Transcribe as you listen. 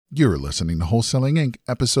You're listening to Wholesaling Inc.,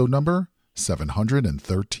 episode number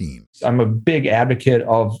 713. I'm a big advocate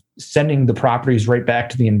of sending the properties right back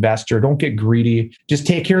to the investor. Don't get greedy. Just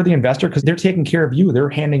take care of the investor because they're taking care of you. They're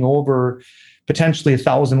handing over potentially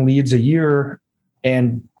 1,000 leads a year.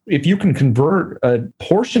 And if you can convert a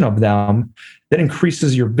portion of them, that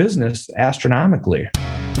increases your business astronomically.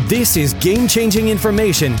 This is game-changing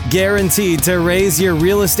information guaranteed to raise your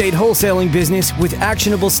real estate wholesaling business with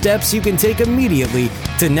actionable steps you can take immediately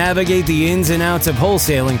to navigate the ins and outs of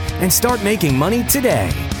wholesaling and start making money today.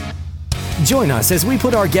 Join us as we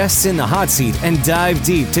put our guests in the hot seat and dive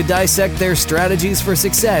deep to dissect their strategies for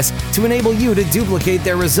success to enable you to duplicate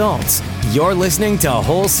their results. You're listening to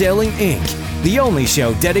Wholesaling Inc., the only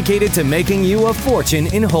show dedicated to making you a fortune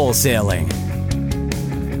in wholesaling.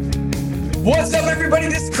 What's up, everybody?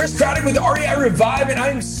 This is Chris Crowdy with REI Revive, and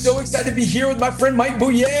I'm so excited to be here with my friend Mike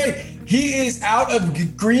Bouye. He is out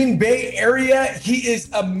of Green Bay area. He is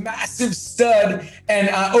a massive stud, and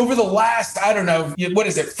over the last,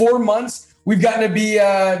 4 months, we've gotten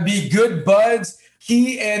to be good buds.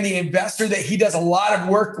 He and the investor that he does a lot of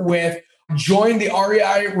work with joined the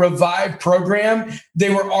REI Revive program. They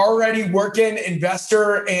were already working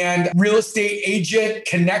investor and real estate agent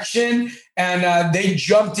connection, and they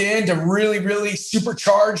jumped in to really, really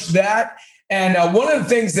supercharge that. And one of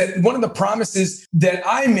the promises that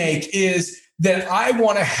I make is that I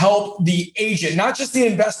want to help the agent, not just the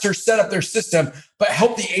investor set up their system, but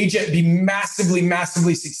help the agent be massively,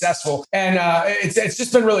 massively successful. And it's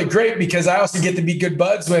just been really great because I also get to be good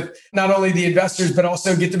buds with not only the investors, but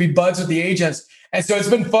also get to be buds with the agents. And so it's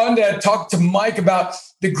been fun to talk to Mike about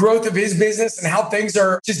the growth of his business and how things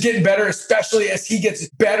are just getting better, especially as he gets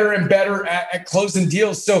better and better at closing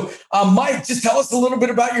deals. So Mike, just tell us a little bit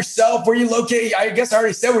about yourself, where you're located. I guess I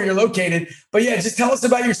already said where you're located, but yeah, just tell us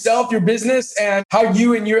about yourself, your business, and how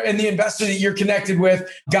you and the investor that you're connected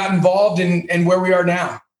with got involved and where we are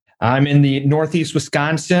now. I'm in the Northeast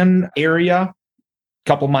Wisconsin area, a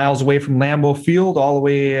couple miles away from Lambeau Field, all the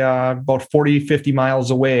way about 40, 50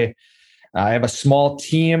 miles away. I have a small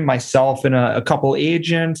team, myself and a couple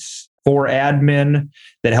agents, 4 admin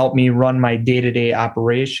that help me run my day-to-day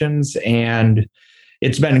operations. And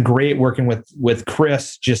it's been great working with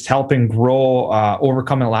Chris, just helping grow,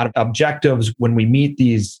 overcoming a lot of objectives when we meet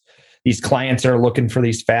these clients that are looking for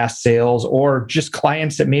these fast sales, or just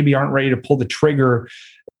clients that maybe aren't ready to pull the trigger,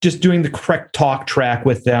 just doing the correct talk track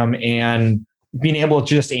with them and being able to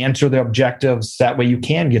just answer the objectives. That way you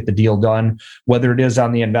can get the deal done, whether it is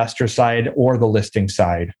on the investor side or the listing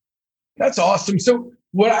side. That's awesome. So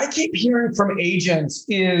what I keep hearing from agents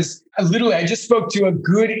is I just spoke to a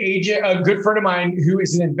good agent, a good friend of mine who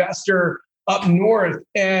is an investor up north.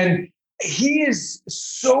 And he is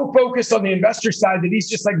so focused on the investor side that he's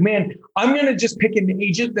just like, man, I'm going to just pick an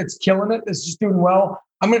agent that's killing it, that's just doing well.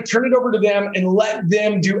 I'm going to turn it over to them and let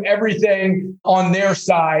them do everything on their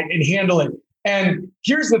side and handle it. And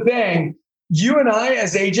here's the thing, you and I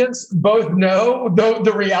as agents both know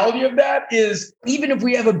the reality of that is even if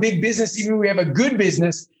we have a big business, even if we have a good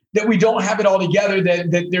business, that we don't have it all together,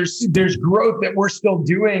 that there's growth that we're still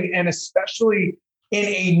doing. And especially in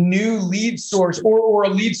a new lead source or a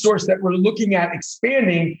lead source that we're looking at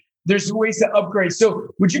expanding, there's ways to upgrade.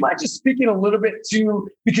 So would you mind just speaking a little bit to,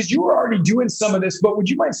 because you were already doing some of this, but would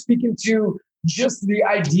you mind speaking to just the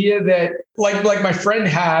idea that like my friend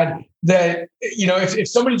had, that, you know, if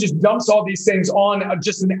somebody just dumps all these things on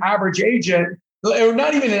just an average agent, or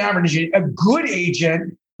not even an average agent, a good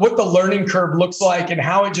agent, what the learning curve looks like and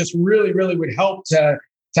how it just really, really would help to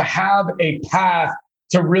have a path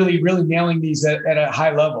to really, really nailing these at a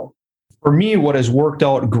high level. For me, what has worked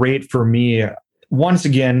out great for me, once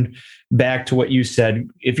again, back to what you said,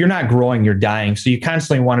 if you're not growing, you're dying. So you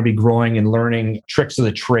constantly want to be growing and learning tricks of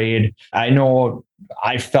the trade. I know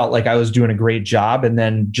I felt like I was doing a great job. And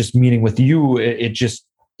then just meeting with you, it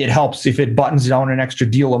helps. If it buttons down an extra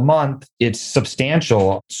deal a month, it's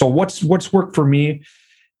substantial. So what's worked for me?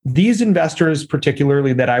 These investors,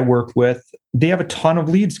 particularly that I work with, they have a ton of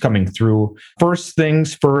leads coming through. First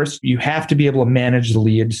things first, you have to be able to manage the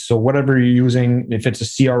leads. So whatever you're using, if it's a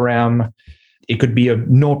CRM, it could be a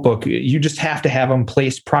notebook. You just have to have them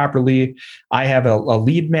placed properly. I have a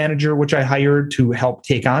lead manager, which I hired to help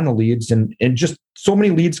take on the leads, and just so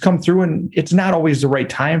many leads come through, and it's not always the right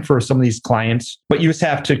time for some of these clients, but you just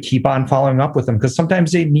have to keep on following up with them because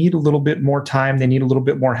sometimes they need a little bit more time. They need a little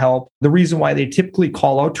bit more help. The reason why they typically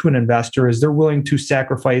call out to an investor is they're willing to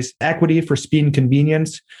sacrifice equity for speed and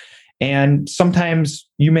convenience. And sometimes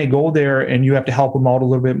you may go there and you have to help them out a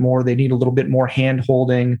little bit more. They need a little bit more hand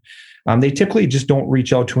holding. They typically just don't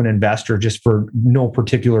reach out to an investor just for no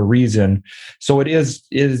particular reason. So it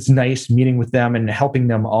is nice meeting with them and helping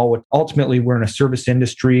them out. Ultimately, we're in a service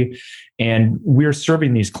industry and we're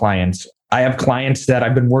serving these clients. I have clients that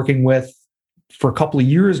I've been working with for a couple of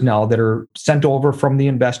years now that are sent over from the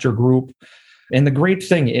investor group. And the great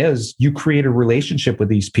thing is you create a relationship with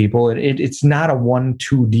these people. It's not a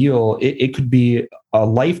 1-2 deal. It could be a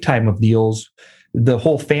lifetime of deals. The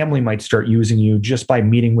whole family might start using you just by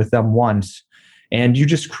meeting with them once. And you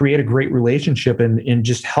just create a great relationship and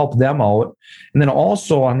just help them out. And then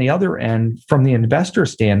also on the other end, from the investor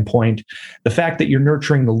standpoint, the fact that you're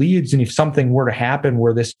nurturing the leads, and if something were to happen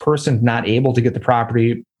where this person's not able to get the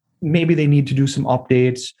property, maybe they need to do some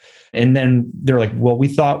updates. And then they're like, well, we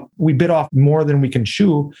thought we bit off more than we can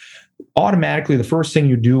chew. Automatically, the first thing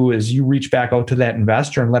you do is you reach back out to that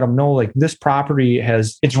investor and let them know, like, this property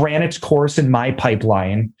it's ran its course in my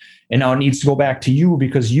pipeline. And now it needs to go back to you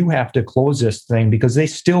because you have to close this thing because they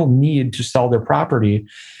still need to sell their property.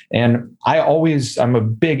 And I'm a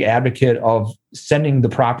big advocate of sending the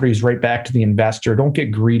properties right back to the investor. Don't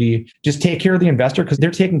get greedy. Just take care of the investor because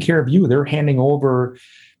they're taking care of you. They're handing over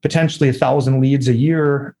potentially 1,000 leads a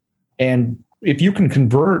year. And if you can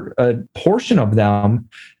convert a portion of them,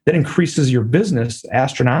 that increases your business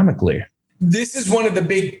astronomically. This is one of the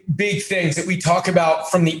big things that we talk about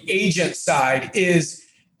from the agent side is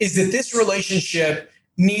that this relationship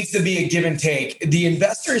needs to be a give and take. The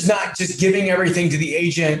investor is not just giving everything to the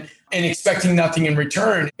agent and expecting nothing in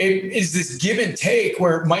return. It is this give and take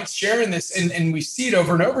where Mike's sharing this, and we see it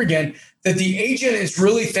over and over again, that the agent is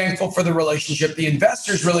really thankful for the relationship. The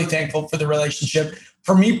investor is really thankful for the relationship.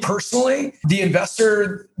 For me personally, the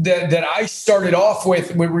investor that I started off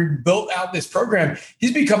with when we built out this program,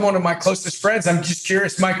 he's become one of my closest friends. I'm just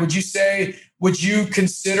curious, Mike, would you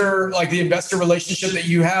consider like the investor relationship that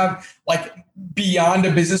you have like beyond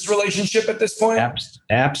a business relationship at this point?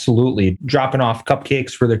 Absolutely. Dropping off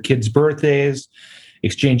cupcakes for their kids' birthdays,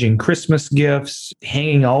 exchanging Christmas gifts,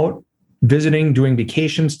 hanging out, visiting, doing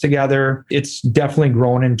vacations together. It's definitely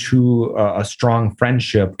grown into a strong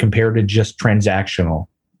friendship compared to just transactional.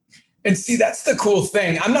 And see, that's the cool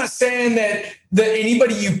thing. I'm not saying that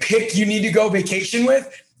anybody you pick, you need to go vacation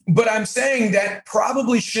with, but I'm saying that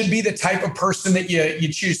probably should be the type of person that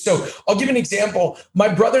you choose. So I'll give an example.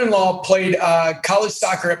 My brother-in-law played college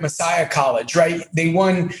soccer at Messiah College, right? They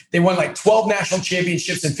won like 12 national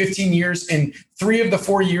championships in 15 years. In 3 of the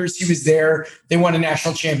 4 years he was there, they won a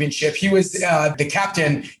national championship. He was the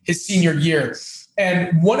captain his senior year.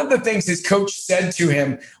 And one of the things his coach said to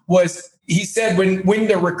him was, he said, when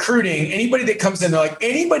they're recruiting, anybody that comes in, they're like,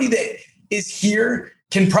 anybody that is here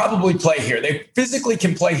can probably play here. They physically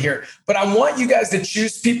can play here. But I want you guys to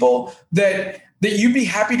choose people that you'd be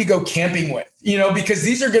happy to go camping with, because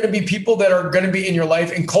these are going to be people that are going to be in your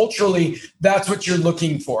life. And culturally, that's what you're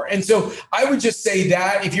looking for. And so I would just say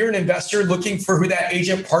that if you're an investor looking for who that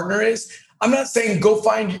agent partner is, I'm not saying go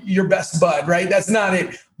find your best bud, right? That's not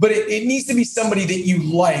it. But it needs to be somebody that you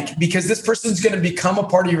like, because this person's going to become a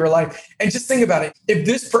part of your life. And just think about it. If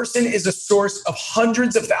this person is a source of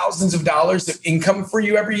hundreds of thousands of dollars of income for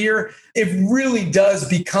you every year, it really does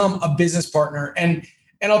become a business partner. And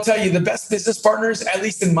I'll tell you, the best business partners, at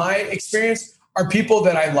least in my experience, are people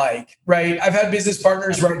that I like, right? I've had business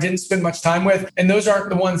partners where I didn't spend much time with, and those aren't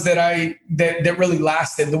the ones that that really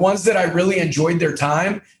lasted. The ones that I really enjoyed their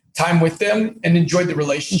time with them and enjoyed the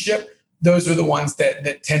relationship, those are the ones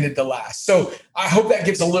that tended to last. So I hope that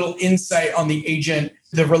gives a little insight on the agent,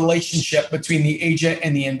 the relationship between the agent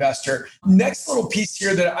and the investor. Next little piece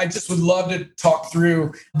here that I just would love to talk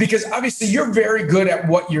through, because obviously you're very good at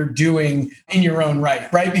what you're doing in your own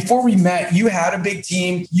right? Before we met, you had a big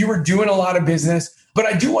team, you were doing a lot of business, but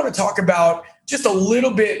I do want to talk about just a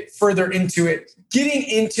little bit further into it, getting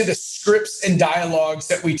into the scripts and dialogues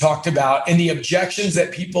that we talked about and the objections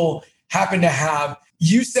that people happen to have.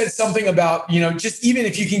 You said something about, just even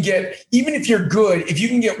if you're good, if you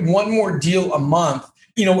can get one more deal a month,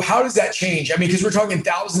 how does that change? I mean, because we're talking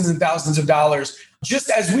thousands and thousands of dollars. Just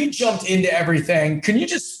as we jumped into everything, can you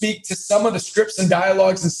just speak to some of the scripts and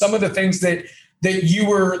dialogues and some of the things that you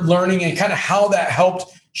were learning and kind of how that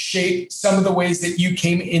helped shape some of the ways that you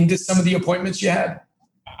came into some of the appointments you had?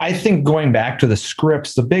 I think going back to the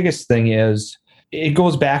scripts, the biggest thing is, it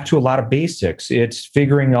goes back to a lot of basics. It's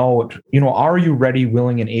figuring out, are you ready,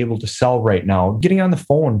 willing, and able to sell right now? Getting on the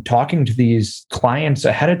phone, talking to these clients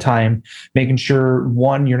ahead of time, making sure,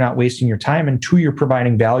 1, you're not wasting your time, and 2, you're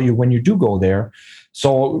providing value when you do go there.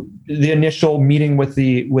 So the initial meeting with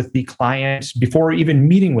the clients, before even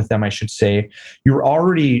meeting with them, I should say, you're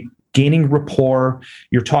already gaining rapport.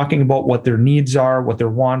 You're talking about what their needs are, what their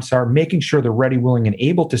wants are, making sure they're ready, willing, and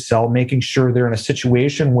able to sell, making sure they're in a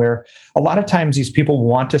situation where a lot of times these people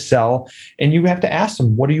want to sell, and you have to ask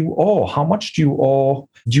them, what do you owe? How much do you owe?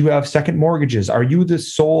 Do you have second mortgages? Are you the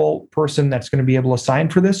sole person that's going to be able to sign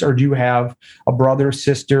for this? Or do you have a brother,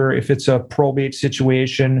 sister? If it's a probate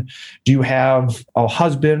situation, do you have a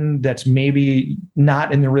husband that's maybe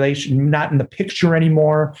not in the relation, not in the picture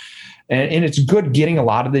anymore? And it's good getting a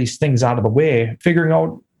lot of these things out of the way, figuring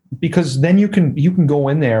out, because then you can go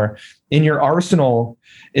in there and your arsenal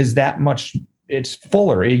is that much, it's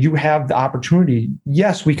fuller. You have the opportunity.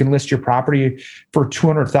 Yes, we can list your property for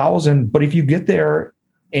 $200,000, but if you get there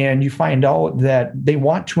and you find out that they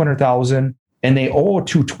want $200,000 and they owe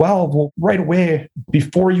 $212,000, well, right away,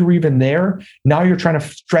 before you were even there, now you're trying to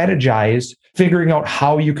strategize, figuring out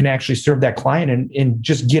how you can actually serve that client and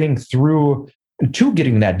just getting through to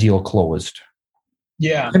getting that deal closed.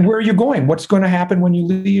 Yeah. And where are you going? What's going to happen when you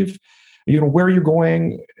leave? Where you're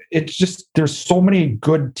going. It's just, there's so many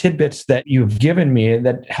good tidbits that you've given me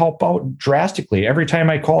that help out drastically. Every time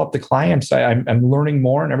I call up the clients, I'm learning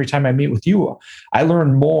more. And every time I meet with you, I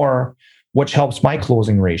learn more, which helps my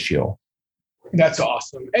closing ratio. That's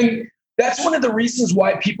awesome. And that's one of the reasons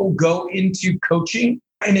why people go into coaching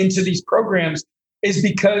and into these programs, is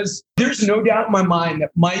because there's no doubt in my mind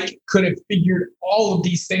that Mike could have figured all of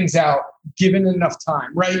these things out given enough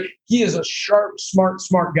time, right? He is a sharp, smart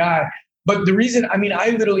guy. But the reason, I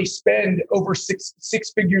literally spend over six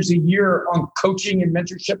figures a year on coaching and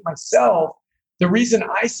mentorship myself. The reason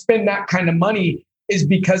I spend that kind of money is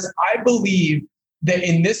because I believe that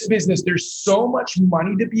in this business, there's so much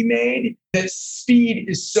money to be made that speed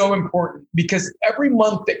is so important, because every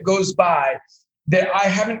month that goes by that I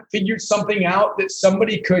haven't figured something out, that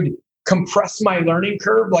somebody could compress my learning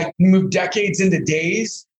curve, like move decades into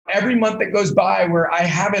days. Every month that goes by where I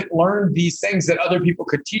haven't learned these things that other people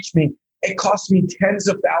could teach me, it costs me tens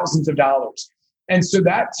of thousands of dollars. And so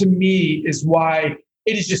that to me is why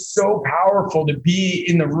it is just so powerful to be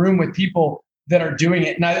in the room with people that are doing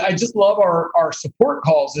it. And I just love our support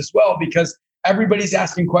calls as well, because everybody's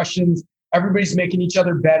asking questions, everybody's making each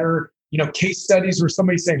other better. Case studies where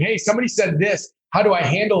somebody's saying, hey, somebody said this, how do I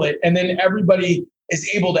handle it? And then everybody is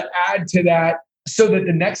able to add to that, so that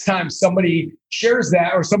the next time somebody shares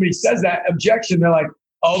that or somebody says that objection, they're like,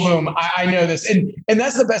 oh, boom, I know this. And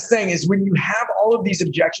that's the best thing, is when you have all of these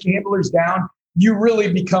objection handlers down, you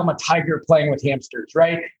really become a tiger playing with hamsters,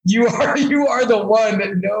 right? You are the one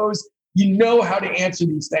that knows, how to answer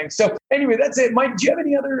these things. So anyway, that's it. Mike, do you have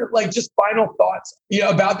any other just final thoughts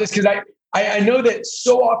about this? Because I know that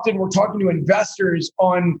so often we're talking to investors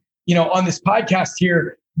on this podcast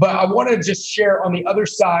here, but I want to just share on the other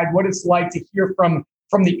side what it's like to hear from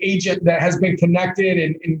the agent that has been connected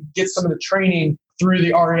and get some of the training through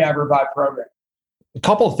the REI Revive program. A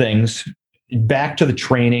couple of things. Back to the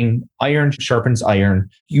training, iron sharpens iron.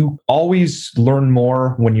 You always learn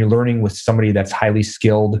more when you're learning with somebody that's highly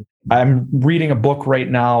skilled. I'm reading a book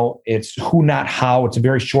right now. It's Who Not How. It's a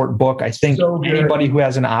very short book. I think anybody who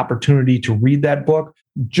has an opportunity to read that book,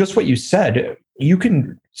 just what you said, you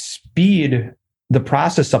can speed the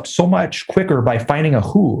process up so much quicker by finding a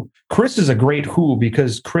who. Chris is a great who,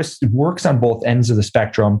 because Chris works on both ends of the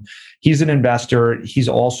spectrum. He's an investor. He's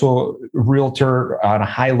also a realtor on a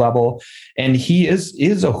high level. And he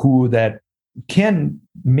is a who that can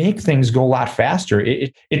make things go a lot faster.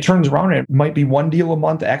 It turns around. It might be one deal a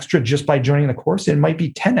month extra just by joining the course. It might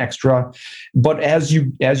be 10 extra. But as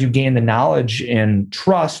you gain the knowledge and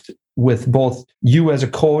trust with both you as a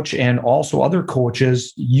coach and also other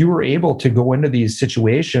coaches, you are able to go into these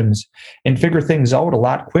situations and figure things out a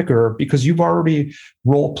lot quicker, because you've already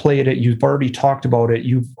role played it. You've already talked about it.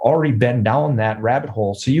 You've already been down that rabbit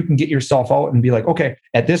hole. So you can get yourself out and be like, okay,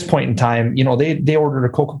 at this point in time, they ordered a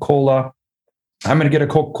Coca-Cola. I'm going to get a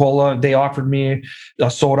Coca-Cola. They offered me a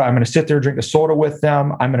soda. I'm going to sit there, drink a soda with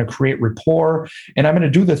them. I'm going to create rapport, and I'm going to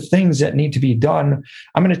do the things that need to be done.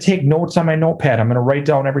 I'm going to take notes on my notepad. I'm going to write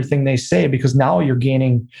down everything they say, because now you're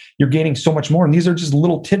gaining so much more. And these are just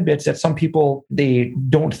little tidbits that some people, they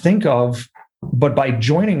don't think of. But by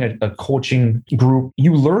joining a coaching group,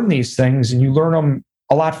 you learn these things, and you learn them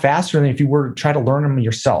a lot faster than if you were to try to learn them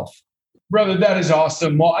yourself. Brother, that is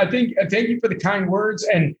awesome. Well, I thank you for the kind words.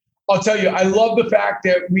 And I'll tell you, I love the fact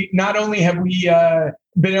that we not only have we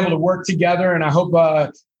been able to work together, and I hope,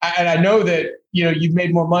 and I know that you've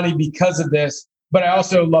made more money because of this, but I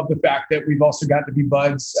also love the fact that we've also got to be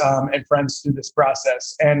buds and friends through this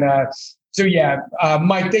process. And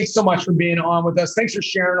Mike, thanks so much for being on with us. Thanks for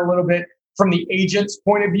sharing a little bit from the agent's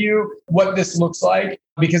point of view what this looks like,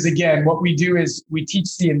 because again, what we do is we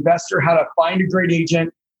teach the investor how to find a great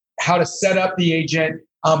agent, how to set up the agent,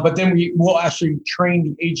 but then we will actually train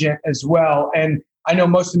the agent as well. And I know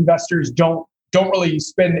most investors don't really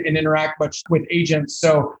spend and interact much with agents.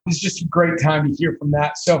 So it's just a great time to hear from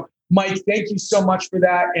that. So Mike, thank you so much for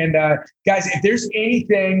that. And guys, if there's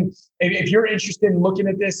anything, if you're interested in looking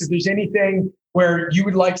at this, if there's anything where you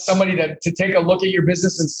would like somebody to take a look at your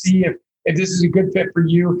business and see if this is a good fit for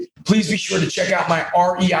you, please be sure to check out my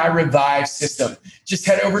REI Revive system. Just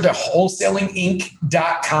head over to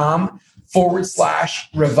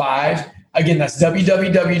wholesalinginc.com/revive. Again, that's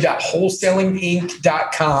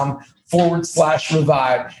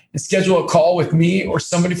www.wholesalinginc.com/revive, and schedule a call with me or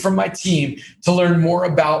somebody from my team to learn more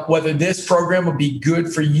about whether this program will be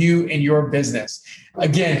good for you and your business.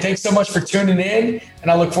 Again, thanks so much for tuning in,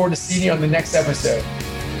 and I look forward to seeing you on the next episode.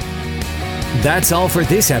 That's all for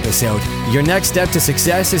this episode. Your next step to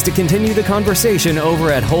success is to continue the conversation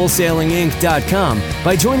over at wholesalinginc.com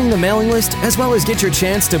by joining the mailing list, as well as get your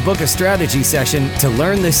chance to book a strategy session to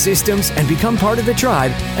learn the systems and become part of the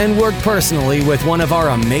tribe and work personally with one of our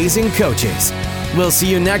amazing coaches. We'll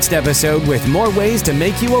see you next episode with more ways to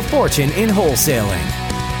make you a fortune in wholesaling.